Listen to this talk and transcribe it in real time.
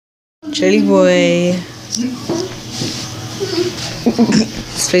Jelly boy.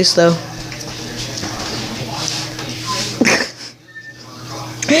 His face though.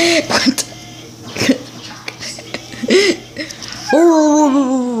 What?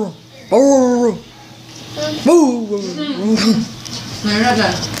 No, you're not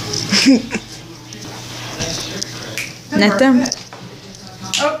done. Not done.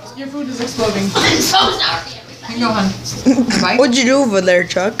 Oh, your food is exploding. I'm so sorry. Hang on, hon. Bye. What'd you do over there,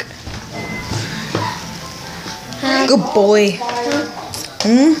 Chuck? Good boy.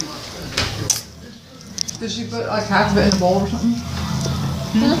 Hmm? Did she put like half of it in a bowl or something?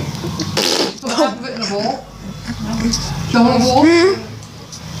 Hmm? Put half of it in a bowl? The whole bowl?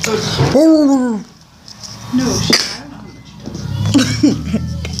 No, I don't know.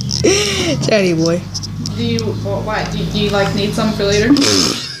 Chatty boy. Do you, what? Do you like need some for later?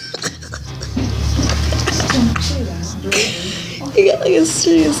 He got like a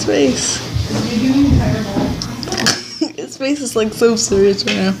serious face. His face is like so serious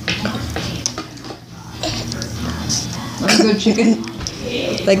right now. Like a good chicken?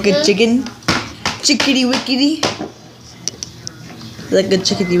 Like a chicken. Chickity wickety. Like a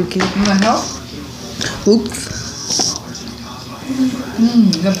chickity wickety. You want help? Oops.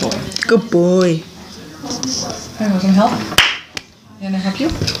 Good boy. Good boy. Hey, want some help? Can I help you?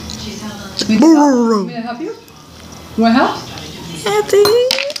 Want me to help you? You want help?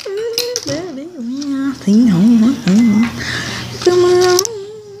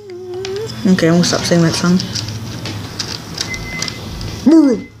 Okay, I'm gonna stop saying that song.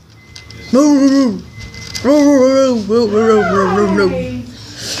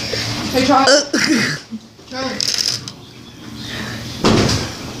 Hey, Charlie. Charlie.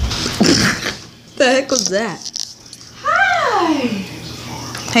 The heck was that? Hi.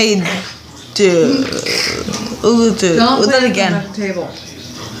 Hey, dude. Ooh, dude. Don't What's that play again? at the table.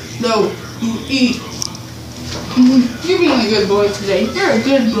 No, you eat. You're being a good boy today. You're a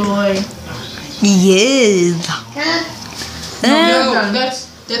good boy. Yes. No, that's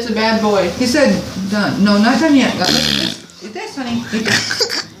a bad boy. He said done. No, not done yet. Eat this, honey. Eat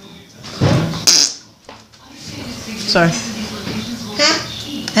this. Sorry.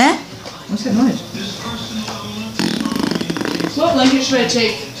 Huh? What's that noise? What blanket should I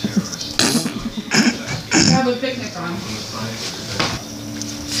take? I have a picnic on.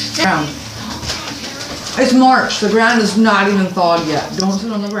 Ground. It's March. The ground is not even thawed yet. Don't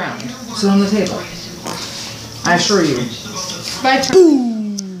sit on the ground. Sit on the table. I assure you. Bye, Charlie.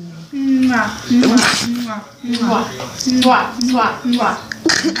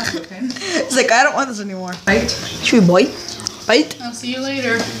 Okay. It's like, I don't want this anymore. Bite. Chewy boy. Bite. I'll see you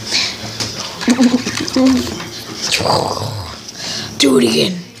later. Do it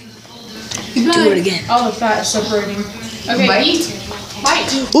again. Do it again. All the fat is separating. Okay, Bite. eat.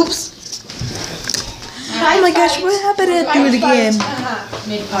 Bite. Oops. Oh my gosh, what happened to do it again?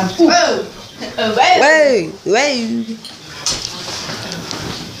 Whoa. Oh, whoa. Whoa, whoa.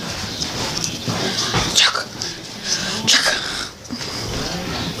 Chuck. Chuck.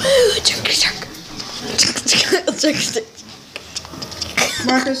 Woo, chuck, chuck. Chuck, chuck, chuck.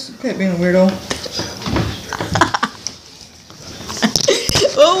 Marcus, quit being a weirdo.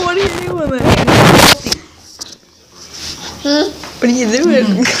 Oh, what are you doing there? What are you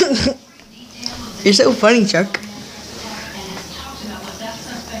doing? You're so funny, Chuck.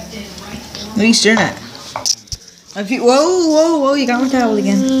 What are you staring at? My feet. Whoa, whoa, whoa! You got my towel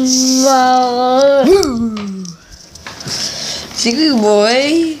again. Woo! Chicken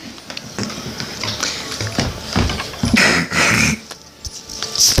boy.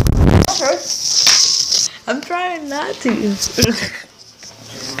 I'm trying not to.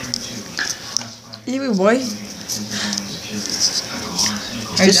 You boy.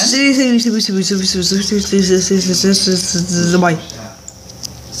 Are you done? Boy.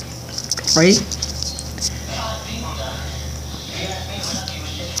 Right?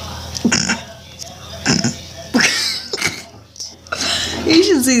 You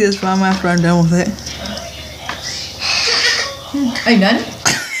should see this farm after I'm done with it. Are you done?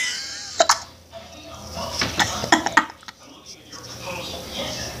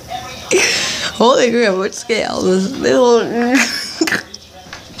 Holy crap, what scale is little?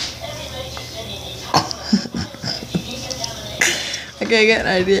 Okay, I got an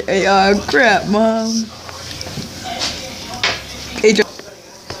idea. Hey, oh crap, Mom. Hey,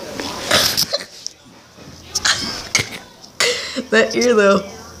 that ear though.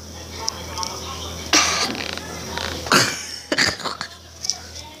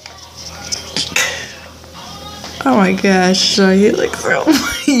 Oh my gosh, so he looks so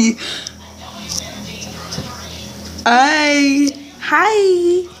funny. Hi.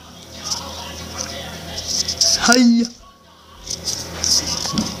 Hi.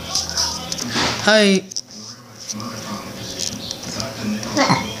 Hi.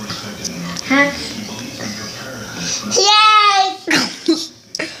 Yes!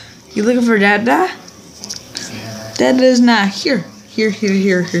 You looking for Dada? Dada's not here. Here.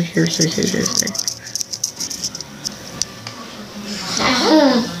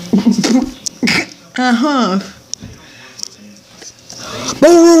 Uh-huh.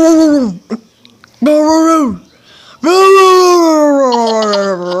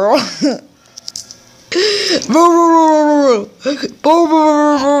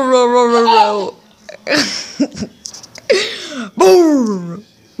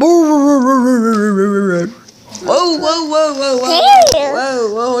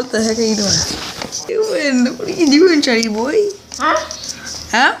 Whoa, what the heck are you doing? What are you doing, Chatty boy?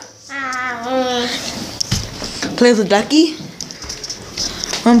 Huh? Play with the ducky?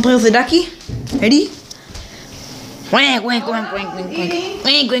 Wanna play with the ducky? Ready? Wank, wank, wank, wank, wank, wank.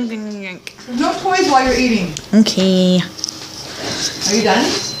 Wank, wank, wank, wank. There's no toys while you're eating. Okay. Are you done?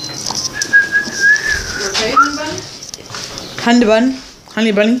 You okay, Honey bun.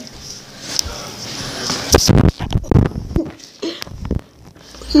 Honey bunny.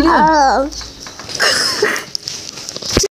 Oh.